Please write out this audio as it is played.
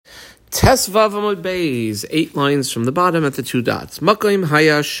Tesvav Amud Beis, 8 lines from the bottom at the 2 dots. Makim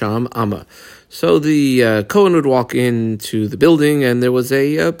Haya Sham Amma. So the Kohen would walk into the building, and there was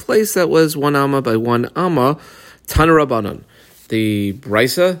a place that was 1 amma by 1 amma, Tana Rabbanan. The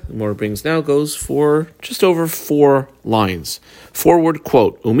Brisa, the more it brings now, goes for just over 4 lines. Forward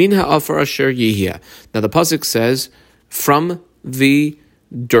quote, Umin ha'afar asher yihya. Now the pasuk says, from the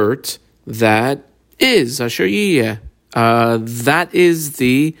dirt that is asher yihya. That is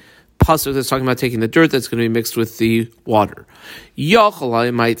the pasuk that's talking about taking the dirt that's going to be mixed with the water. Yachal,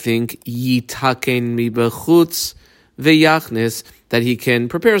 I might think, yitaken mi bechutz veyachnis, that he can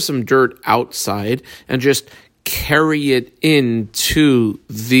prepare some dirt outside and just carry it into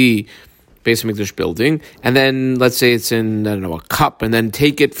the Beis HaMikdash building, and then let's say it's in, a cup, and then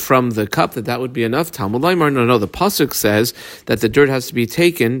take it from the cup, that would be enough. Talmud Laimar, no, the pasuk says that the dirt has to be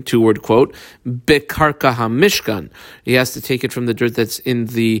taken, 2-word quote, bekarka hamishkan. He has to take it from the dirt that's in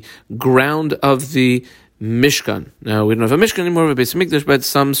the ground of the Mishkan. Now, we don't have a Mishkan anymore, we have a Beis HaMikdash, but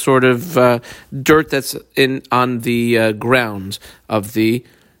some sort of dirt that's on the ground of the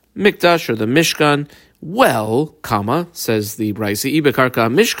Mikdash or the Mishkan. Well, says the Brisa,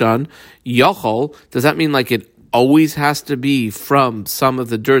 Ibekarka Mishkan, Yachol, does that mean like it always has to be from some of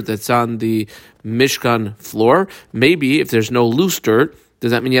the dirt that's on the Mishkan floor? Maybe if there's no loose dirt, does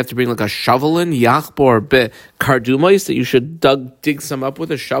that mean you have to bring like a shovel in, Yachbor be kardumais, that you should dig some up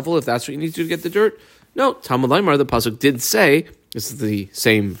with a shovel if that's what you need to get the dirt? No, Talmud Laimar, the pasuk did say, this is the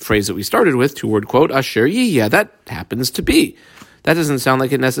same phrase that we started with, 2-word quote, Asher Yihya, that happens to be. That doesn't sound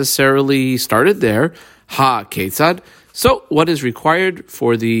like it necessarily started there. Ha, ketzad. So, what is required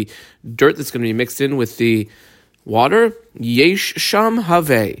for the dirt that's going to be mixed in with the water? Yesh sham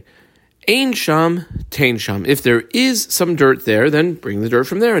have. Ein sham, tein sham. If there is some dirt there, then bring the dirt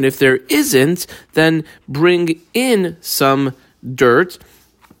from there. And if there isn't, then bring in some dirt,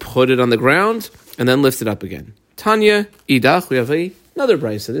 put it on the ground, and then lift it up again. Tanya, idach, we have another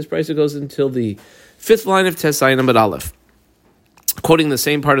brisa. This brisa goes until the 5th line of Tesayin Amud Aleph. Quoting the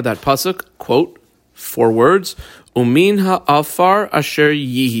same part of that pasuk, quote, 4 words, Umin ha'afar asher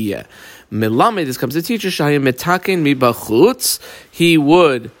yihya. Melamed, this comes to teach us, Shayim metaken mi bachutz. He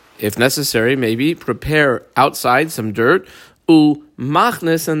would, if necessary, maybe prepare outside some dirt,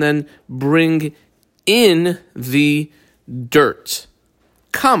 machnes, and then bring in the dirt.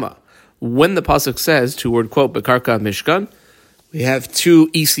 When the pasuk says, 2-word quote, bekarka mishkan, we have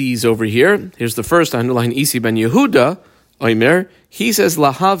 2 isis over here. Here's the first, underline isi ben Yehuda, Omer, he says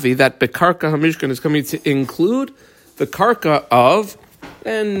lahavi, that bekarka hamishkan is coming to include the karka of,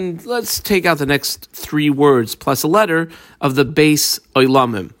 and let's take out the next 3 words plus a letter of the base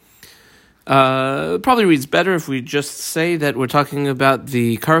oilamim. Probably reads better if we just say that we're talking about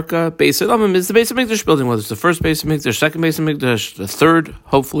the karka. Base oilamim is the Beis HaMikdash building, whether it's the first Beis HaMikdash, second Beis HaMikdash, the third,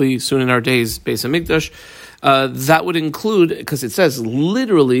 hopefully soon in our days, Beis HaMikdash. That would include, because it says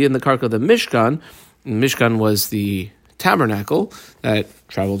literally in the karka of the Mishkan was the tabernacle that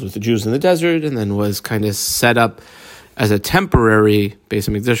traveled with the Jews in the desert and then was kind of set up as a temporary Beis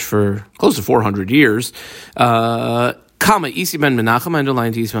HaMikdash for close to 400 years. Isi ben Menachem,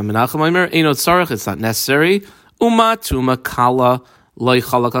 underlined Isi ben Menachem, Einot Sarach, it's not necessary. Uma tuma kala loy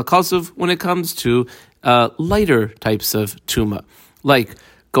chalak al, when it comes to lighter types of tuma, like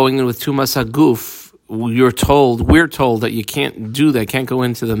going in with tuma saguf. We're told that you can't do that, can't go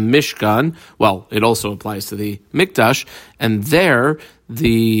into the Mishkan. Well, it also applies to the Mikdash, and there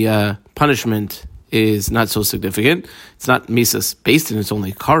the punishment is not so significant. It's not misas based in, it's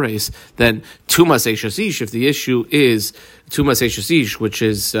only kares. Then tumas eshasish, if the issue is tumas eshasish, which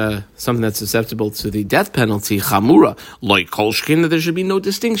is something that's susceptible to the death penalty, chamura, like kolshkin, that there should be no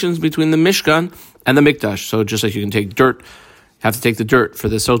distinctions between the Mishkan and the Mikdash. So just like you can take dirt, have to take the dirt for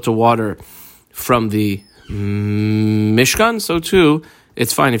the Sota water from the Mishkan, so too,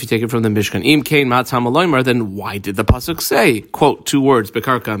 it's fine if you take it from the Mishkan. Im kain matam aloymar, then why did the pasuk say, quote, 2 words,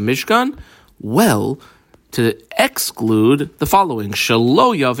 bekarka Mishkan? Well, to exclude the following,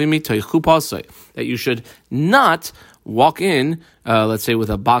 shelo yavimi teichu pasay, that you should not walk in, let's say with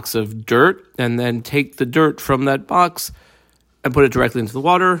a box of dirt, and then take the dirt from that box and put it directly into the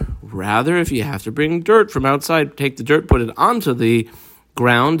water. Rather, if you have to bring dirt from outside, take the dirt, put it onto the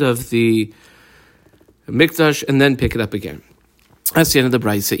ground of the Mikdash, and then pick it up again. That's the end of the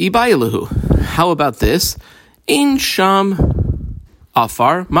Brisa. Ibayalahu. How about this? Ein sham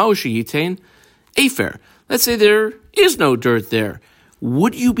afar ma'oshi yitain afer. Let's say there is no dirt there.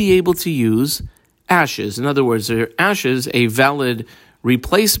 Would you be able to use ashes? In other words, are ashes a valid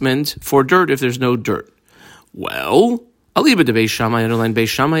replacement for dirt if there's no dirt? Well, Aliba de Beis Shammai, I underline Beis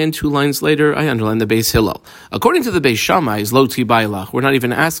Shammai, and 2 lines later, I underline the Beis Hillel. According to the Beis Shammai's Lo Ti Bailach, we're not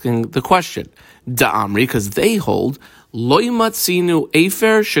even asking the question. Da'amri, because they hold, Lo Yimatzinu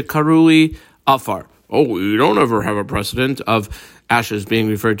Efer Shekarui Afar. Oh, we don't ever have a precedent of ashes being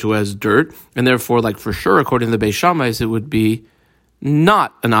referred to as dirt, and therefore, like for sure, according to the Beis Shammai's, it would be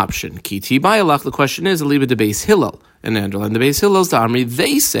not an option. Kiti Bayalach, the question is, Aliba de Beis Hillel, and underline the Beis Hillel's Da'amri,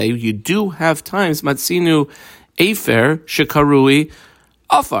 they say you do have times, Matzinu Efer Shekarui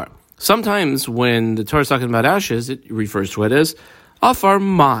Afar. Sometimes when the Torah is talking about ashes, it refers to it as Afar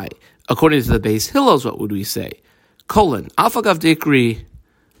Mai. According to the Beis Hillel's, what would we say? Afagav Dikri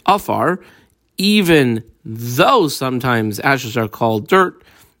Afar, even though sometimes ashes are called dirt,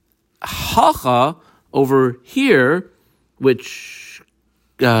 Hacha over here, which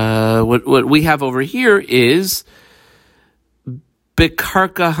what we have over here is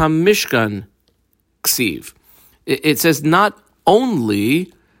Bekarka HaMishkan Ksiv. It says not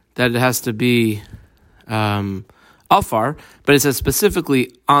only that it has to be Afar, but it says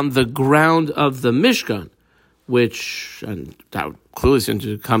specifically on the ground of the Mishkan, which, and that would clearly seem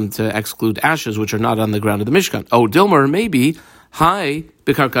to come to exclude ashes, which are not on the ground of the Mishkan. Oh, Dilmer, maybe, hi,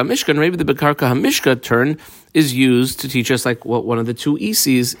 Bekarka Mishkan, maybe the Bekarka HaMishka turn is used to teach us like what one of the 2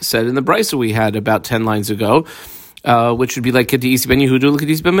 Isis said in the Brisa we had about 10 lines ago, which would be like Kedi Isi ben Yehudu,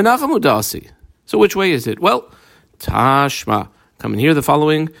 Kedi Isi ben Menachem Udasi. So which way is it? Well, Tashma. Come and hear the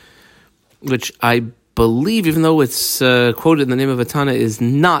following, which I believe, even though it's quoted in the name of a Tana, is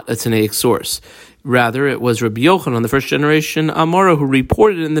not a Tanaic source. Rather, it was Rabbi Yochanan, the first generation Amora, who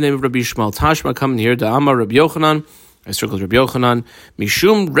reported in the name of Rabbi Yishmael. Tashma, come and hear the Amar Rabbi Yochanan. I circled Rabbi Yochanan.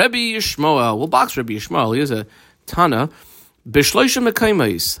 Mishum Rabbi Yishmael. We'll box Rabbi Yishmael. He is a Tana. Bishloisha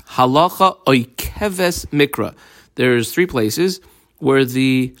Mekaimais. Halacha Oikeves Mikra. There's 3 places where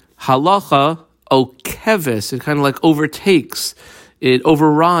the halacha Oikeves, it kind of like overtakes, it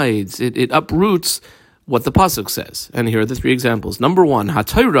overrides, it uproots what the pasuk says. And here are the 3 examples. Number 1,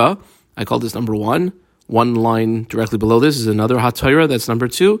 HaTorah. I call this number 1. 1 line directly below this is another HaTorah, that's number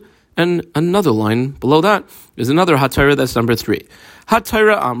 2. And another line below that is another HaTorah, that's number 3.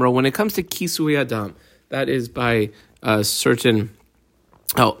 HaTorah Amra, when it comes to Kisui Adam, that is by certain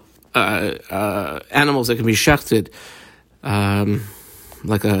animals that can be shechted,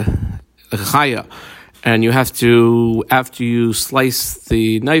 like a chaya, and you have to, after you slice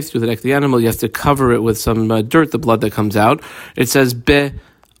the knife through the neck of the animal, you have to cover it with some dirt, the blood that comes out. It says be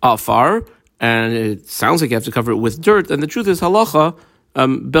afar, and it sounds like you have to cover it with dirt, and the truth is halacha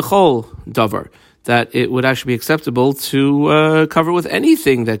bechol davar, that it would actually be acceptable to cover with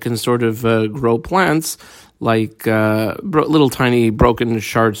anything that can sort of grow plants, like little tiny broken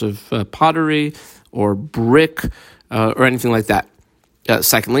shards of pottery or brick or anything like that.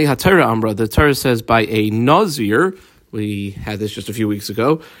 Secondly, HaTorah Amra, the Torah says by a Nazir, we had this just a few weeks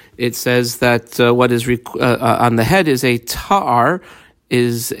ago, it says that what is on the head is a ta'ar,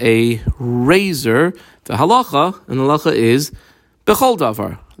 is a razor. The halacha, and the halacha is bechol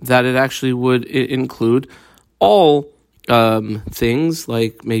davar, that it actually would include all things,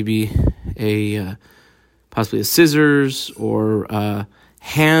 like maybe possibly a scissors or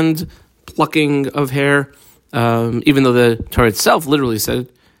hand plucking of hair, even though the Torah itself literally said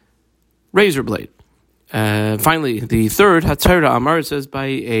razor blade. Finally, the third, HaTorah Amar, it says by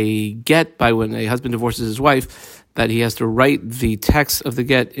a get, by when a husband divorces his wife, that he has to write the text of the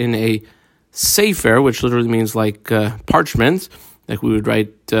get in a sefer, which literally means like parchment, like we would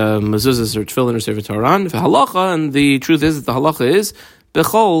write mezuzahs or tefillin or sefer Torah, halacha, and the truth is that the halacha is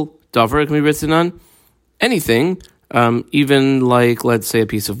bechol davar, it can be written on anything, even like, let's say, a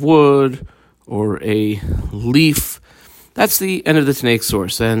piece of wood or a leaf. That's the end of the Tanaic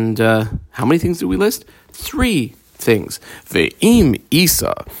source. And how many things do we list? 3 things. Ve'im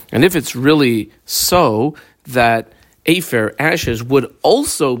isa. And if it's really so that afer, ashes, would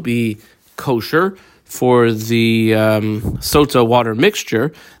also be kosher for the Sota water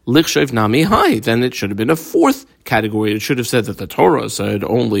mixture, likshev nami hai, then it should have been a 4th category. It should have said that the Torah said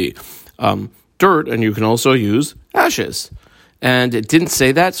only dirt, and you can also use ashes. And it didn't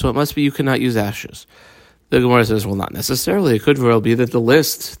say that, so it must be you cannot use ashes. The Gemara says, well, not necessarily. It could well be that the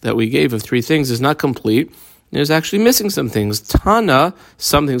list that we gave of 3 things is not complete. There's actually missing some things. Tana,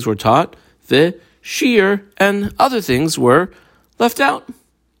 some things were taught. The shear and other things were left out.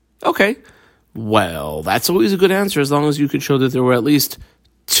 Okay. Well, that's always a good answer as long as you could show that there were at least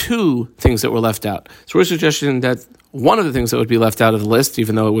 2 things that were left out. So we're suggesting that one of the things that would be left out of the list,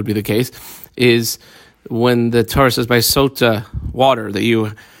 even though it would be the case, is when the Torah says by Sota water that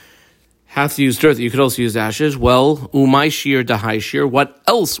you have to use dirt, that you could also use ashes. Well, umay shir, dahai shir, what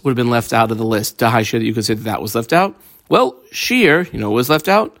else would have been left out of the list? Dahai shir, that you could say that was left out. Well, shear, what was left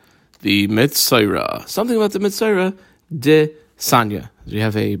out? The Mitzayra. Something about the Mitzayra de Sanya. We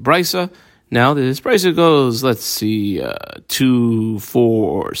have a brisa. Now this brisa goes, let's see, 2,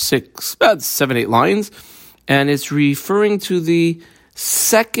 4, 6, about 7, 8 lines. And it's referring to the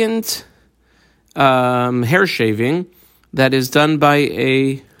second hair shaving that is done by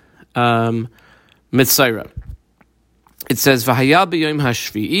a Mitzayra. It says, V'haya b'yom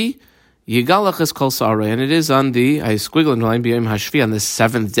hashvi'i yigalach es kol sa'arei. And it is on the, I squiggle in the line, b'yom hashvi'i, on the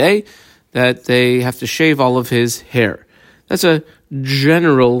 7th day, that they have to shave all of his hair. That's a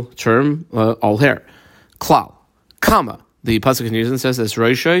general term, all hair. Klal, kama. The pasuk continues and says, "Es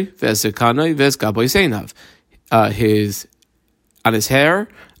roishoi v'esekanoi v'esgaboy seinav." On his hair,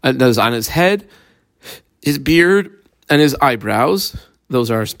 on his head, his beard, and his eyebrows. Those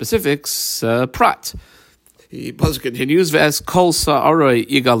are specifics. Prat. The pasuk continues, "V'es kol sa'aroi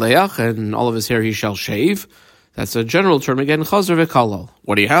yigaleach," and all of his hair he shall shave. That's a general term again. Chazer v'kalal.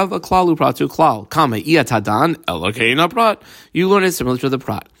 What do you have? A klalu pratu klal. Kama iatadan elokeina prat. You learn it similar to the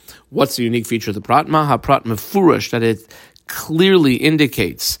prat. What's the unique feature of the prat? Maha prat mefurash, that it clearly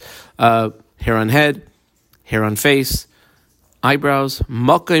indicates hair on head, hair on face, eyebrows.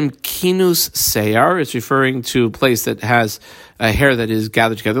 Makim kinus seyar. It's referring to a place that has a hair that is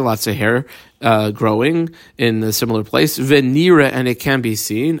gathered together, lots of hair growing in a similar place. Venira, and it can be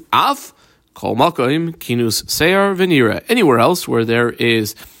seen. Af. Kol makom kinus seyar venira. Anywhere else where there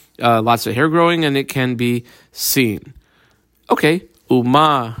is lots of hair growing and it can be seen. Okay,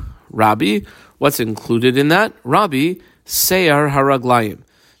 Uma Rabbi. What's included in that? Rabbi seyar haraglayim.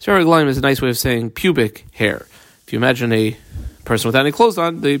 Seyar haraglayim is a nice way of saying pubic hair. If you imagine a person without any clothes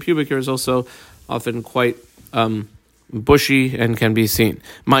on, the pubic hair is also often quite bushy and can be seen.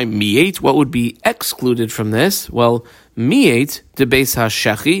 My mi'et, what would be excluded from this? Well, mi'et de beis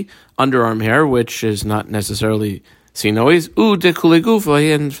hashechi, underarm hair, which is not necessarily seen always. U de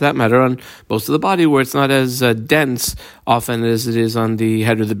kulegufa, and for that matter, on most of the body, where it's not as dense often as it is on the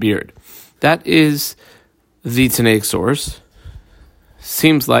head or the beard. That is the Tanaic source.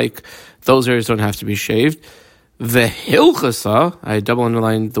 Seems like those areas don't have to be shaved. The hilchasa, I double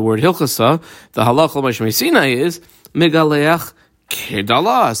underlined the word hilchasa, the halachal mashmei Sinai is megaleach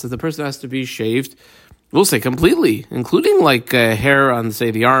kedalas, that the person has to be shaved, we'll say completely, including like hair on,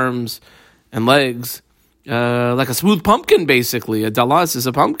 say, the arms and legs, like a smooth pumpkin, basically. A dalas is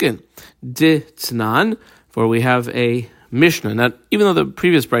a pumpkin. De tnan, for we have a Mishnah. Now, even though the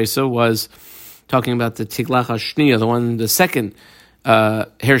previous brisa was talking about the tiglach hashniya, the second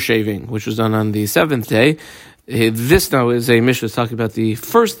hair shaving, which was done on the 7th day, this now is a Mishnah talking about the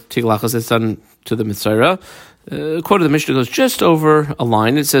first tiglachas that's done to the Mitzayra. Quote of the Mishnah goes just over a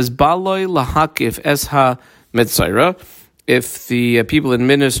line. It says, Baloi lahakif esha Mitzayra. If the people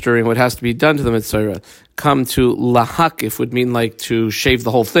administering what has to be done to the Mitzayra come to lahakif, would mean like to shave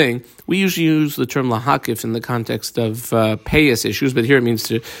the whole thing. We usually use the term lahakif in the context of payas issues, but here it means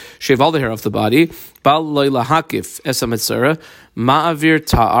to shave all the hair off the body. Baloi lahakif esha Mitzayra. Ma'avir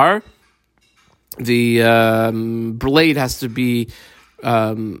ta'ar. The blade has to be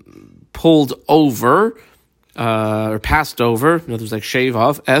pulled over, or passed over, in other words, like shave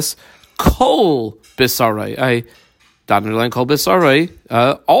off. S kol bisarai. I dot underline kol bisarai.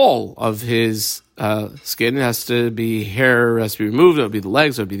 All of his skin has to be hair, has to be removed. It would be the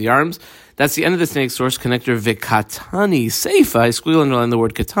legs, it would be the arms. That's the end of the Tanaic source connector. Vikatani seifa. I squeal underline the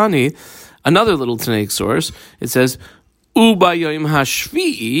word katani. Another little Tanaic source. It says ubayom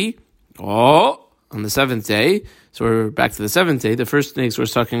hashvi'i. On the 7th day. So we're back to the 7th day. The first Tanaic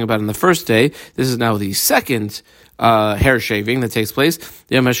source talking about on the first day. This is now the second hair shaving that takes place.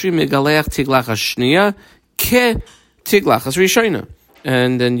 And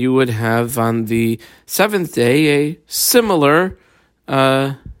then you would have on the 7th day a similar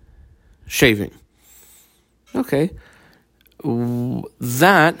shaving. Okay.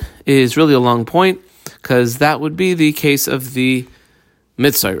 That is really a long point, because that would be the case of the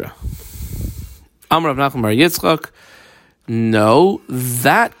Mitzayra. Amar Rav Nachman bar Yitzchak, no,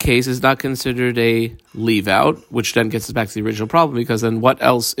 that case is not considered a leave-out, which then gets us back to the original problem, because then what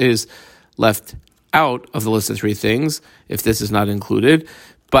else is left out of the list of 3 things if this is not included?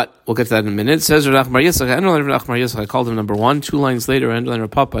 But we'll get to that in a minute. It says Rav Nachman bar Yitzchak, I underlined Rav Nachman bar Yitzchak, I called him number 1. 2 lines later, I underlined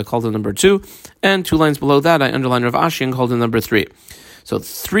Rav Papa, I called him number 2. And 2 lines below that, I underlined Rav Ashi and called him number 3. So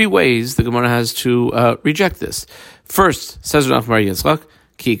 3 ways the Gemara has to reject this. First, says Rav Nachman bar Yitzchak,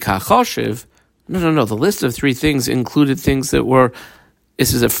 ki kachoshev. No. The list of 3 things included things that were,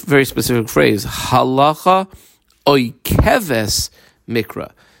 this is a very specific phrase, halacha oikeves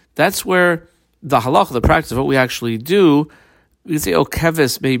mikra. That's where the halacha, the practice of what we actually do, we can say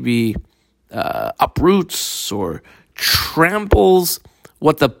oikeves maybe uproots or tramples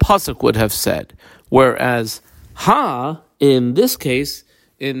what the pasuk would have said. Whereas ha, in this case,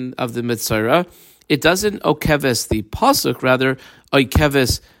 of the Mitzvah, it doesn't okeves the pasuk, rather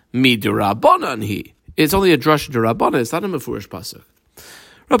okeves midurabanan he. It's only a drush durabanan. It's not a mefurish pasuk.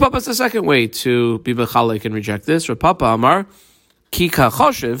 Rav Papa's the second way to be mechalek and reject this. Rav Papa Amar Kika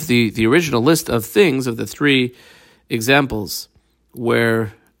Choshev, the original list of things of the three examples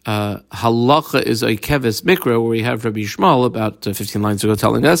where halacha is a keves mikra, where we have Rabbi Yishmael about 15 lines ago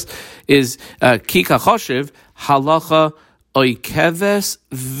telling us, is Kika Choshev, halacha oikeves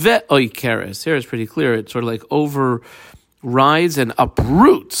ve'oikeres. Here it's pretty clear. It sort of like overrides and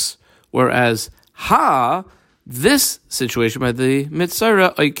uproots, whereas ha, this situation by the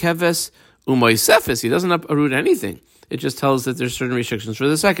Mitzvah, oikeves umoisefes, he doesn't uproot anything. It just tells that there's certain restrictions for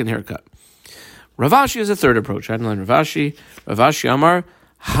the second haircut. Rav Ashi is a third approach. I don't know Rav Ashi Amar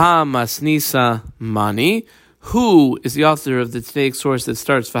Ha Masnisa Mani. Who is the author of the Tanaic source that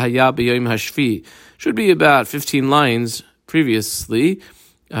starts V'haya b'yom hashvi? Should be about 15 lines previously.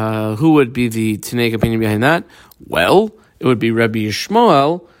 Who would be the Tanaic opinion behind that? Well, it would be Rabbi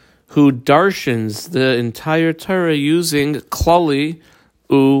Yishmael, who darshans the entire Torah using klali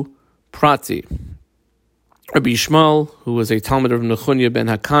u prati. Rabbi Yishmael, who was a Talmud of Nechunya ben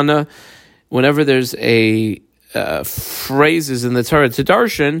Hakana, whenever there's a phrases in the Torah to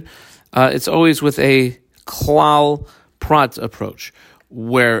darshan, it's always with a klal prat approach.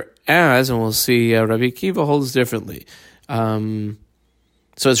 Whereas, and we'll see, Rabbi Akiva holds differently. So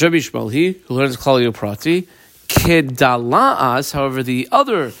it's Rabbi Yishmael, who learns klal prati. Kedala'as, however, the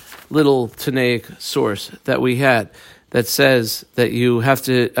other little Tanaic source that we had that says that you have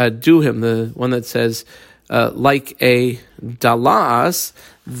to do him, the one that says like a dala'as,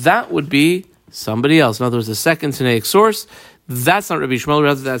 that would be somebody else. In other words, the second Tanaic source, that's not Rabbi Yishmael,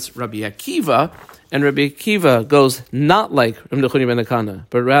 rather that's Rabbi Akiva, and Rabbi Akiva goes not like Rabbi Nechunya ben Hakana,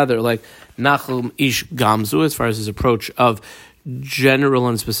 but rather like Nachum Ish Gamzu, as far as his approach of general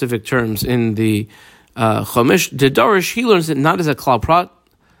and specific terms in the Chomish. Dedarish, he learns it not as a klal prat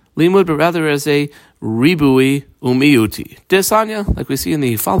limud, but rather as a ribui umiuti. Desanya, like we see in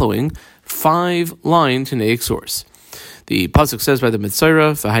the following 5-line Tanaic source. The pasuk says by the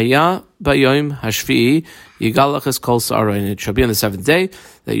Mitzvah, "V'haya b'yom hashvi'i yigalachas kol sa'ara," and it shall be on the seventh day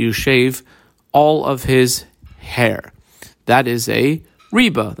that you shave all of his hair. That is a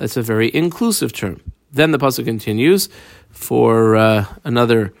riba. That's a very inclusive term. Then the pasuk continues for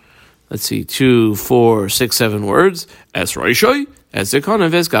another, 2, 4, 6, 7 words. Es roishoy, es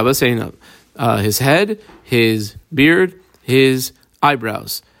zekonav, es gabaseinav. His head, his beard, his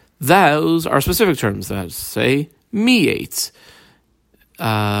eyebrows. Those are specific terms that say mi'etz.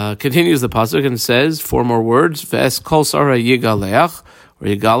 Continues the pasuk and says 4 more words. Ves kol sara yigaleach or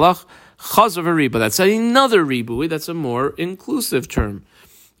yigalach chazav riba. That's another ribui. That's a more inclusive term.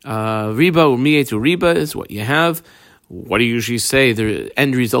 Riba or mi'etz or riba is what you have. What do you usually say? The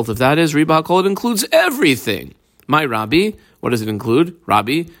end result of that is riba hakol. It includes everything. My Rabbi, what does it include?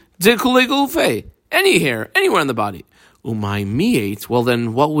 Rabbi dekule gulfe, any hair, anywhere on the body. Umay mi'et, well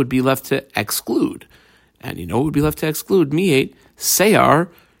then what would be left to exclude? And you know what would be left to exclude? Mi'et, seyar,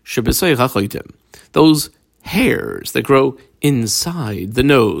 shebesay chachoitim. Those hairs that grow inside the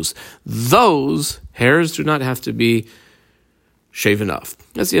nose. Those hairs do not have to be shaven off.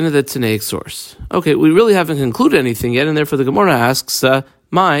 That's the end of the Tanaic source. Okay, we really haven't concluded anything yet, and therefore the Gemara asks,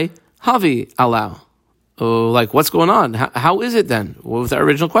 my havi allow. Oh, like, what's going on? How is it then? Well, with our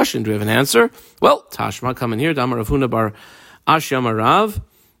original question, do we have an answer? Well, Tashma, come in here. Damar Rav Huna bar Ashyam Arav.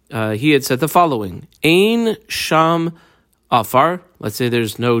 He had said the following: Ein sham afar. Let's say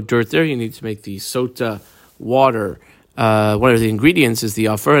there's no dirt there. You need to make the sota water. One of the ingredients is the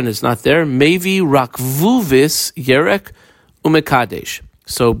afar, and it's not there. Mevi rakvuvis yerek umekadesh.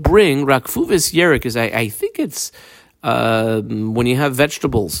 So bring rakvuvis yerek is I think it's when you have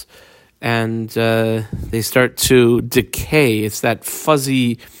vegetables and they start to decay. It's that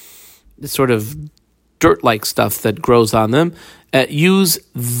fuzzy sort of dirt-like stuff that grows on them. Use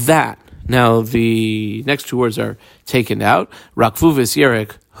that. Now, the next 2 words are taken out. Rakvuvis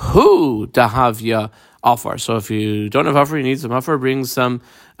yerek hu dahavya afar. So if you don't have afar, you need some afar. Bring some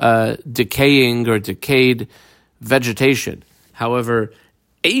decaying or decayed vegetation. However,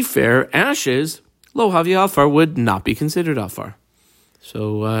 afer, ashes, lo havya afar, would not be considered afar.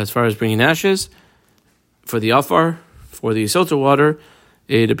 So as far as bringing ashes, for the afar, for the sota water,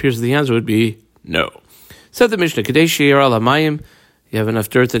 it appears the answer would be no. Said the Mishnah, Kadeshi Yar Al Hamayim, you have enough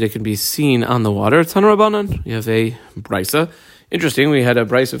dirt that it can be seen on the water. Tana Rabbanan, you have a brisa. Interesting, we had a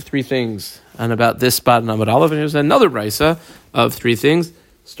brisa of 3 things on about this spot in Amud Aleph, and here's another brisa of 3 things,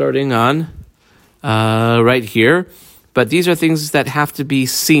 starting on right here. But these are things that have to be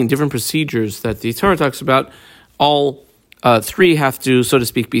seen, different procedures that the Torah talks about. All three have to, so to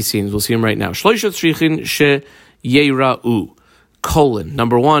speak, be seen. We'll see them right now. Shloishat tzrichin sheyera'u.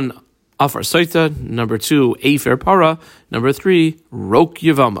 Number 1, afar Sota. Number 2, efer para. Number 3, rok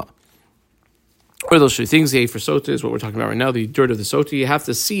yavama. What are those three things? The efer Sota is what we're talking about right now, the dirt of the Sota. You have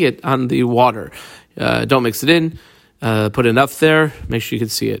to see it on the water. Don't mix it in. Put enough there. Make sure you can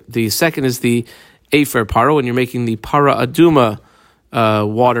see it. The second is the efer para. When you're making the para aduma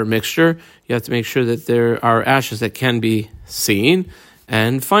water mixture, you have to make sure that there are ashes that can be seen.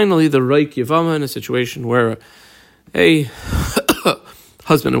 And finally, the rok yavama, in a situation where a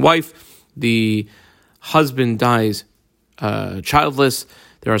husband and wife, the husband dies childless,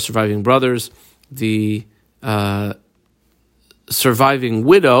 there are surviving brothers, the surviving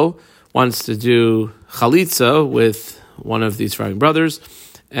widow wants to do chalitza with one of these surviving brothers,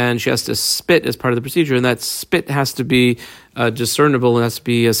 and she has to spit as part of the procedure, and that spit has to be discernible and has to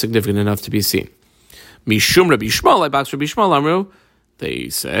be significant enough to be seen. Mishum Rabbi Yishmael, Rabbi Yishmael Amru, they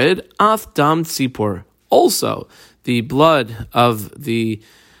said, Af dam tzipor. Also, the blood of the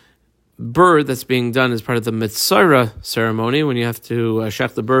bird that's being done as part of the mitzvah ceremony, when you have to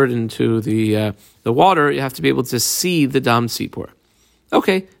shech the bird into the water, you have to be able to see the dam tzipor.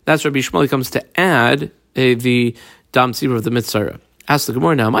 Okay, that's Rabbi Yishmael. He comes to add the dam tzipor of the mitzvah. Ask the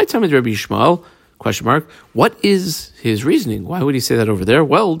Gemara now, my time with Rabbi Yishmael, question mark, what is his reasoning? Why would he say that over there?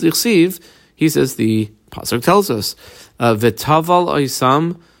 Well, Dichsiv, he says the pasuk tells us, v'taval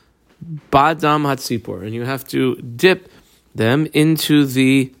oisam badam hatzipor, and you have to dip them into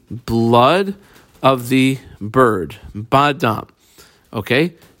the blood of the bird. Badam.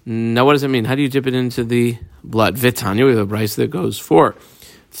 Okay? Now what does it mean? How do you dip it into the blood? Vitanya, we have a brayso that goes for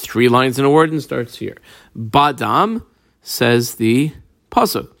 3 lines in a word and starts here. Badam, says the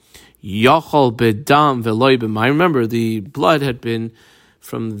pasuk. Yachol bedam veloy b'mayim. Remember, the blood had been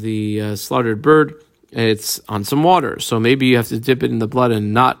from the slaughtered bird. It's on some water. So maybe you have to dip it in the blood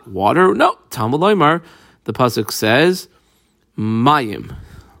and not water. No, Talmud Loimar, the pasuk says, mayim.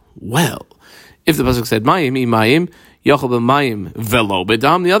 Well, if the pasuk said mayim, yachol b'mayim velo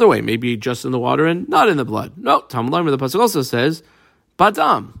bedam, the other way, maybe just in the water and not in the blood. No, Talmud Loimar, the pasuk also says,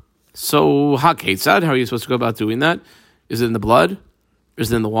 badam. So, ha-ketzad, how are you supposed to go about doing that? Is it in the blood?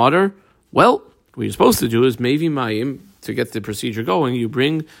 Is it in the water? Well, what you're supposed to do is maybe mayim, to get the procedure going, you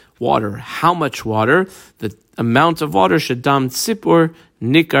bring water. How much water? The amount of water should dam tzipor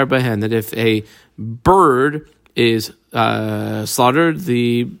nikar behen, that if a bird is slaughtered,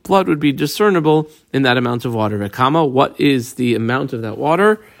 the blood would be discernible in that amount of water. Rekama, what is the amount of that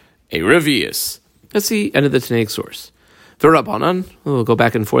water? A revius. That's the end of the Tanaic source. The Rabbanan, we'll go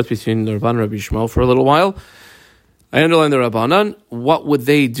back and forth between the Rabbanan and Rabbi Yishmael for a little while. I underline the Rabbanan. What would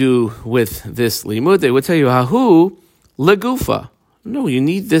they do with this limud? They would tell you, Hahu legufa. No, you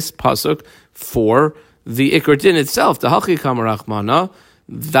need this pasuk for the Ikar Din itself. The Hachi Kamarachmana.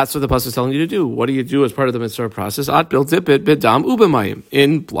 That's what the pasuk is telling you to do. What do you do as part of the mitzvah process? At bil dipit bedam ubemayim,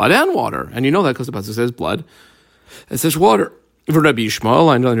 in blood and water. And you know that because the pasuk says blood. It says water. For Rabbi Yishmael,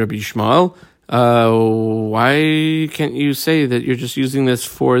 I know Rabbi Yishmael. Why can't you say that you're just using this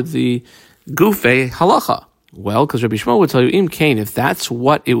for the gufe halacha? Well, because Rabbi Yishmael would tell you, Im Kain, if that's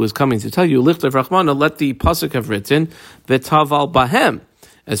what it was coming to tell you, Lichtav Rachmana, let the pasuk have written, V'taval bahem.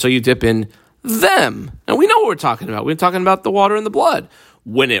 And so you dip in them. And we know what we're talking about. We're talking about the water and the blood.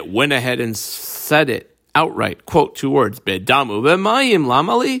 When it went ahead and said it outright, quote 2 words, Bedamu b'mayim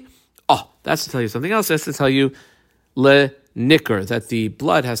lamali. Oh, that's to tell you something else. That's to tell you, le nikr, that the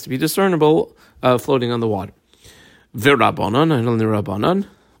blood has to be discernible floating on the water. V'rabbanan, and on the Rabbanan,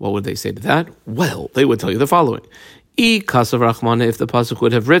 what would they say to that? Well, they would tell you the following. I kasav rachmana, if the pasuk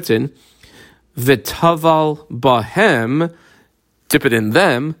would have written, v'taval bahem, dip it in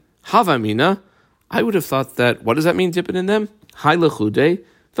them, havamina, I would have thought that, what does that mean, dip it in them? Hai lechude,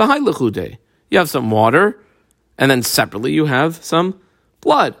 v'hai lechude. You have some water, and then separately you have some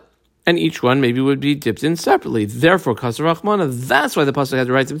blood. And each one maybe would be dipped in separately. Therefore, kasav rachmana, that's why the pasuk had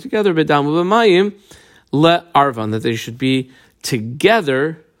to write them together, bedamu b'mayim, le'arvan, that they should be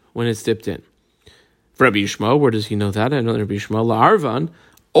together when it's dipped in. For Rabbi Yishmael, where does he know that? I know Rabbi Yishmael, la'arvan.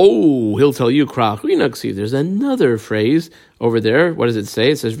 Oh, he'll tell you, krach. There's another phrase over there. What does it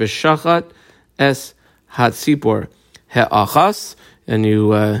say? It says, v'shachat es hatzipor he'achas, and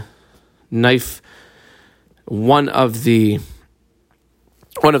you knife one of the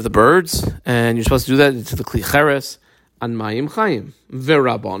birds, and you're supposed to do that into the kli cheres an mayim chayim.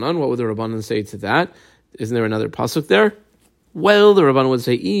 V'rabbanan, what would the Rabbanan say to that? Isn't there another pasuk there? Well, the Rabbanan would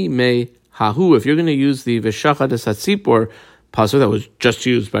say, me hahu, if you're going to use the v'shachat es hatzipor pasuk that was just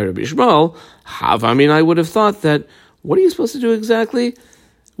used by Rabbi Yishmael, I would have thought that What are you supposed to do exactly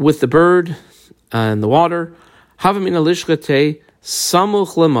with the bird and the water? Havamina lishkate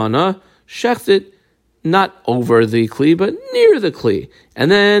samuch lemana shechtit, not over the kli, but near the kli. And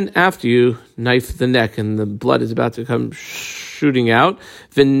then after you knife the neck and the blood is about to come shooting out,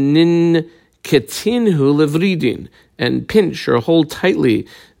 v'nin ketinhu levridin, and pinch or hold tightly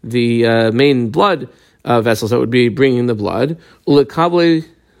the main blood vessels that would be bringing the blood, ulekable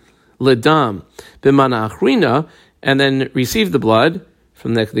ledam b'mana achrina, and then receive the blood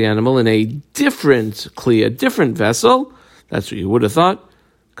from the neck of the animal in a different kli, a different vessel. That's what you would have thought.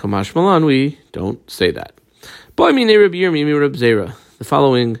 Kamash Malan, we don't say that. The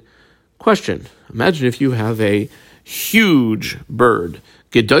following question. Imagine if you have a huge bird,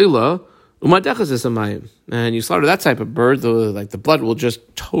 Gedola, and you slaughter that type of bird, the blood will just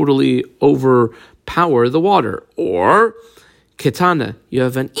totally overpower the water. Or Ketana, you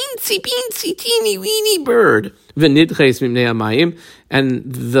have an teensy teeny weeny bird, and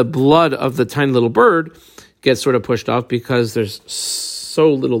the blood of the tiny little bird gets sort of pushed off because there's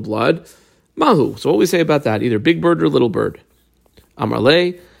so little blood. Mahu. So what we say about that? Either big bird or little bird.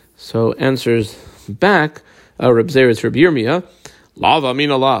 Amarle. So answers back. Reb Zeretz Reb Yirmiyah. Lava min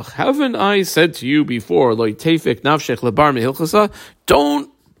Allah. Haven't I said to you before? Lo tefik nafshech lebar mehilchasa.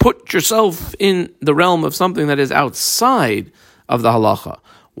 Don't put yourself in the realm of something that is outside of the halacha.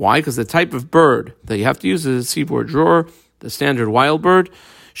 Why? Because the type of bird that you have to use is a seaboard drawer, the standard wild bird.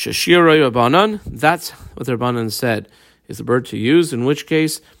 Shashira Rabbanan. That's what the Rabbanan said is the bird to use. In which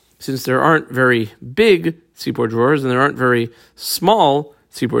case, since there aren't very big seaboard drawers and there aren't very small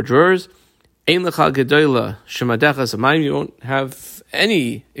seaboard drawers, Ein lecha gedola shemadecha samayim, you won't have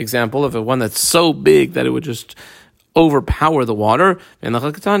any example of one that's so big that it would just overpower the water. And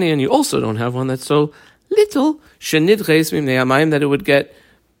lecha katani, and you also don't have one that's so little shenidches mimnei hamayim that it would get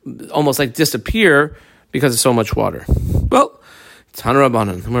almost like disappear because of so much water. Well, Tana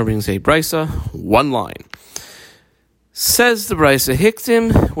Rabbanan, the Gemara brings a brisa, one line. Says the brisa,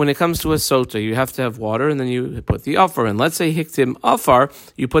 hiktim, when it comes to a sota, you have to have water and then you put the afar in. Let's say hiktim afar,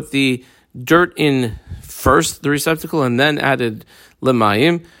 you put the dirt in first, the receptacle, and then added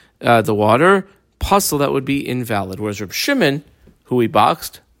lemayim, the water, puzzle, that would be invalid. Whereas Reb Shimon, who we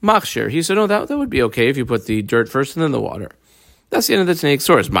boxed, machshir, he said, no, that would be okay if you put the dirt first and then the water. That's the end of the Tanaic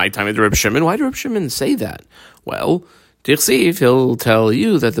source. My time at Reb Shimon. Why did Reb Shimon say that? Well, Tichsiv, he'll tell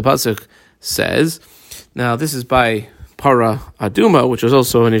you that the pasuk says, now this is by para aduma, which is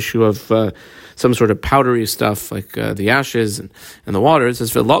also an issue of some sort of powdery stuff like the ashes and the water. It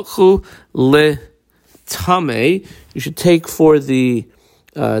says v'lakhu le tame. You should take for the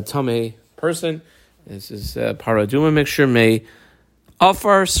tame person. This is para aduma mixture. May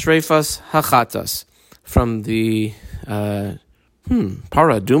afar streifas hachatas from the para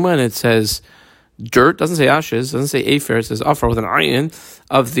aduma, and it says dirt. Doesn't say ashes. Doesn't say afer. It says afar with an ayin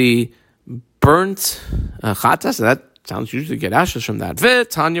of the burnt chatas. That sounds usually get ashes from that.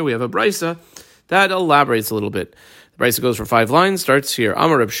 Tanya, we have a brisa that elaborates a little bit. The brisa goes for 5 lines, starts here.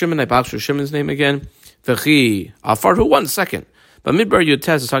 Amar Reb Shimon, I boxed Reb Shimon's name again. V'chi afarhu, 1 second. But Midbar Yud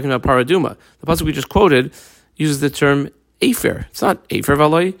Tes is talking about paraduma. The pasuk we just quoted uses the term afer. It's not afer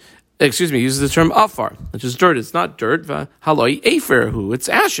v'aloi. Excuse me, uses the term afar, which is dirt. It's not dirt. V'haloi aferhu. It's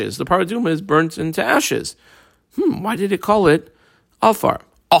ashes. The paraduma is burnt into ashes. Why did it call it afar?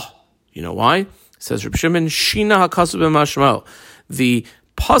 Oh, you know why? Says Reb Shimon, Shina HaKasu b'mashmo. The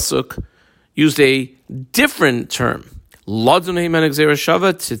pasuk used a different term, Ladunei men Gzeira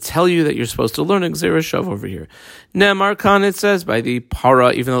Shava, to tell you that you're supposed to learn Gzeira Shava over here. Ne'amar Khan, it says, by the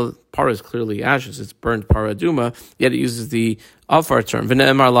para, even though para is clearly ashes, it's burnt para duma, yet it uses the afar term.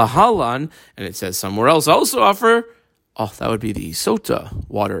 V'ne'amar lahalan, and it says somewhere else also afar. Oh, that would be the sota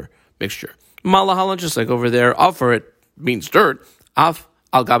water mixture. Malahalan, just like over there, afar, it means dirt. Af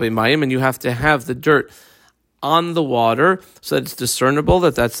al gabe mayim, and you have to have the dirt on the water so that it's discernible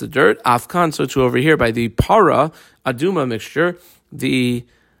that that's the dirt. Afkan, so too over here by the para aduma mixture, the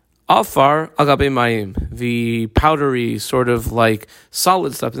afar al gabe mayim, the powdery sort of like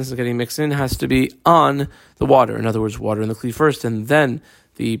solid substance that's getting mixed in has to be on the water. In other words, water in the kli first and then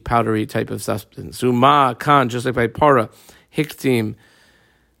the powdery type of substance. Zuma kan, just like by para, hiktim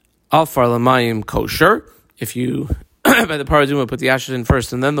afar lamayim kosher. If you by the paraduma, put the ashes in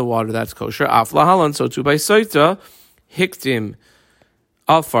first and then the water, that's kosher. Af lahalan, so too by Sota, hiktim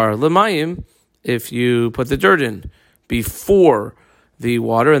afar lemayim, if you put the dirt in before the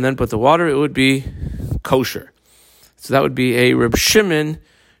water and then put the water, it would be kosher. So that would be a Reb Shimon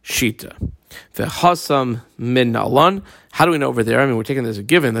shita. V'hasam min nalan. How do we know over there? I mean, we're taking this as a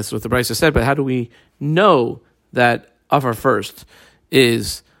given. That's what the Brisa said, but how do we know that afar first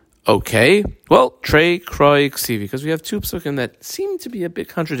is Okay, well, trey, kroi, ksivi, because we have two psukim that seem to be a bit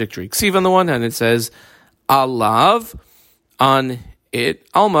contradictory. Ksiv on the one hand, it says, alav, on it,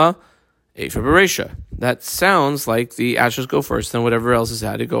 alma, efa beresha. That sounds like the ashes go first, and whatever else is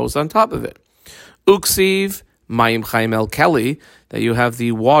added goes on top of it. Uksiv, mayim chaim el keli, that you have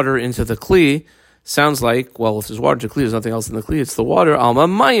the water into the kli, sounds like, well, if there's water to kli, there's nothing else in the kli, it's the water, alma,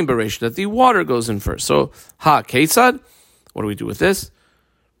 mayim beresha, that the water goes in first. So, ha, ketzad, what do we do with this?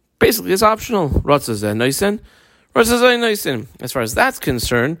 Basically, it's optional. Ratzah noisen, ratzah noisen. As far as that's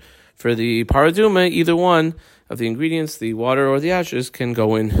concerned, for the paraduma, either one of the ingredients, the water or the ashes, can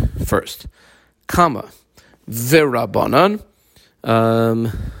go in first. Kama v'Rabbanan.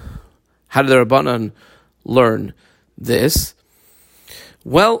 How did the Rabbanan learn this?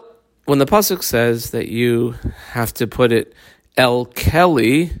 Well, when the pasuk says that you have to put it el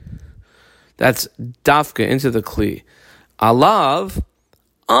keli, that's dafka into the kli. Alav,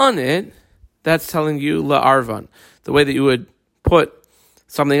 on it, that's telling you la'arvan. The way that you would put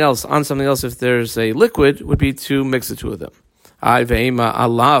something else on something else if there's a liquid would be to mix the two of them. Ay ve'ema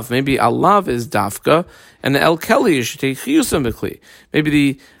alav. Maybe alav is dafka, and the el keli is shetei chiyusan b'kli. Maybe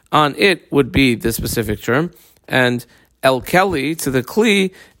the on it would be the specific term, and el keli to the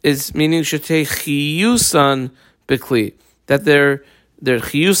kli is meaning shetei chiyusan b'kli. That they're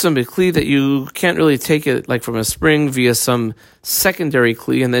chiyusan b'kli, that you can't really take it like from a spring via some secondary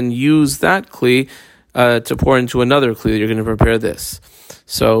kli and then use that kli to pour into another kli that you're going to prepare this.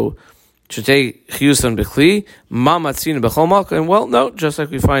 So, shetei chiyusan b'kli, ma matzina b'chol malka, and well, no, just like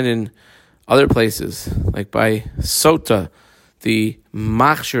we find in other places, like by Sota, the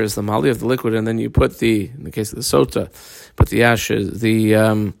machshir is the mali of the liquid, and then you put in the case of the Sota, put the ashes,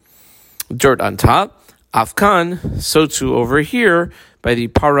 the dirt on top. Afkan, so too over here, by the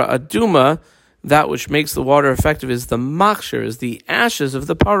para aduma, that which makes the water effective is the machshir, is the ashes of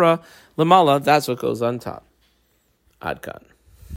the para lamala, that's what goes on top. Adkan.